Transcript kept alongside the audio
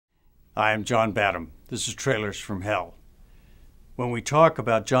Hi, I'm John Badham. This is Trailers from Hell. When we talk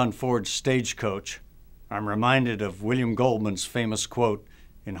about John Ford's Stagecoach, I'm reminded of William Goldman's famous quote,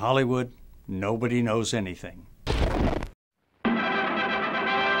 "In Hollywood, nobody knows anything."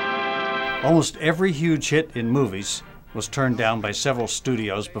 Almost every huge hit in movies was turned down by several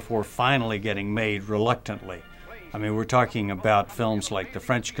studios before finally getting made reluctantly. I mean, we're talking about films like The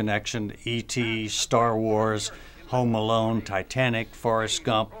French Connection, E.T., Star Wars, Home Alone, Titanic, Forrest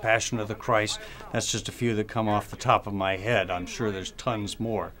Gump, Passion of the Christ. That's just a few that come off the top of my head. I'm sure there's tons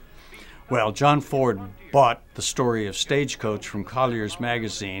more. Well, John Ford bought the story of Stagecoach from Collier's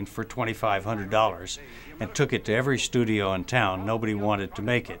magazine for $2,500 and took it to every studio in town. Nobody wanted to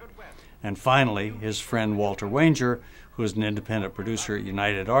make it. And finally, his friend Walter Wanger, who is an independent producer at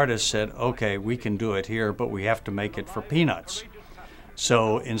United Artists, said, okay, we can do it here, but we have to make it for peanuts.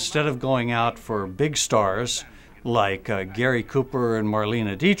 So instead of going out for big stars like Gary Cooper and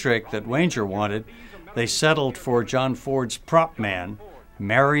Marlene Dietrich that Wanger wanted, they settled for John Ford's prop man,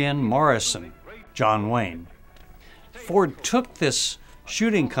 Marion Morrison, John Wayne. Ford took this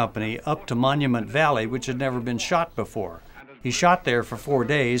shooting company up to Monument Valley, which had never been shot before. He shot there for 4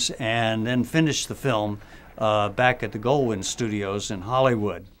 days and then finished the film back at the Goldwyn Studios in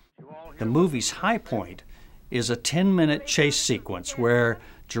Hollywood. The movie's high point is a 10-minute chase sequence where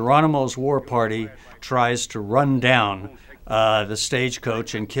Geronimo's war party tries to run down the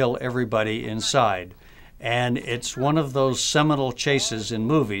stagecoach and kill everybody inside. And it's one of those seminal chases in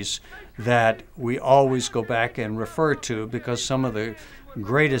movies that we always go back and refer to because some of the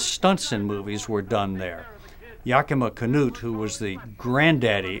greatest stunts in movies were done there. Yakima Canute, who was the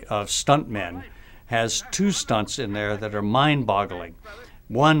granddaddy of stuntmen, has 2 stunts in there that are mind-boggling.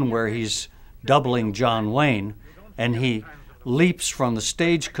 One where he's doubling John Wayne, and he leaps from the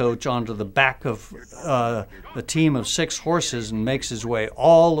stagecoach onto the back of the team of 6 horses and makes his way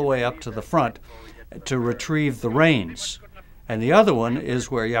all the way up to the front to retrieve the reins. And the other one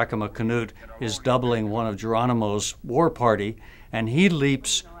is where Yakima Canute is doubling one of Geronimo's war party, and he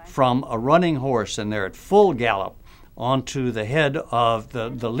leaps from a running horse, and they're at full gallop, onto the head of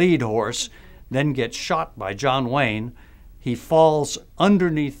the lead horse, then gets shot by John Wayne. He falls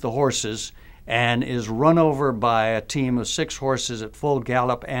underneath the horses and is run over by a team of 6 horses at full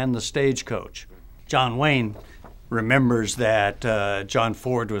gallop and the stagecoach. John Wayne remembers that John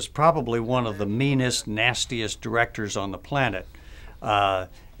Ford was probably one of the meanest, nastiest directors on the planet,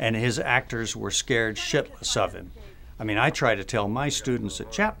 and his actors were scared shitless of him. I mean, I try to tell my students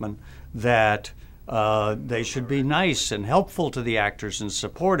at Chapman that they should be nice and helpful to the actors and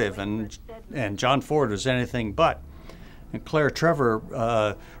supportive, and John Ford was anything but. And Claire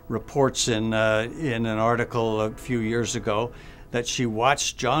Trevor reports in an article a few years ago that she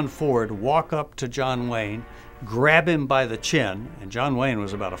watched John Ford walk up to John Wayne, grab him by the chin, and John Wayne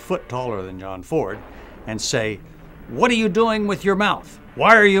was about a foot taller than John Ford, and say, "What are you doing with your mouth?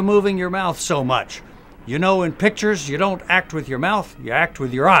 Why are you moving your mouth so much? You know, in pictures, you don't act with your mouth, you act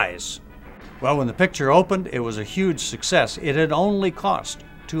with your eyes." Well, when the picture opened, it was a huge success. It had only cost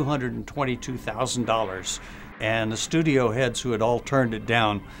 $222,000, and the studio heads who had all turned it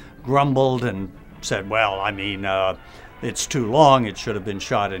down grumbled and said, well, I mean, it's too long, it should have been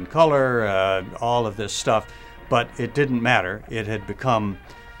shot in color, all of this stuff. But it didn't matter. It had become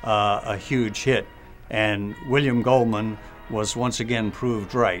a huge hit, and William Goldman was once again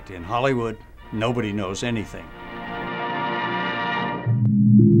proved right. In Hollywood, nobody knows anything.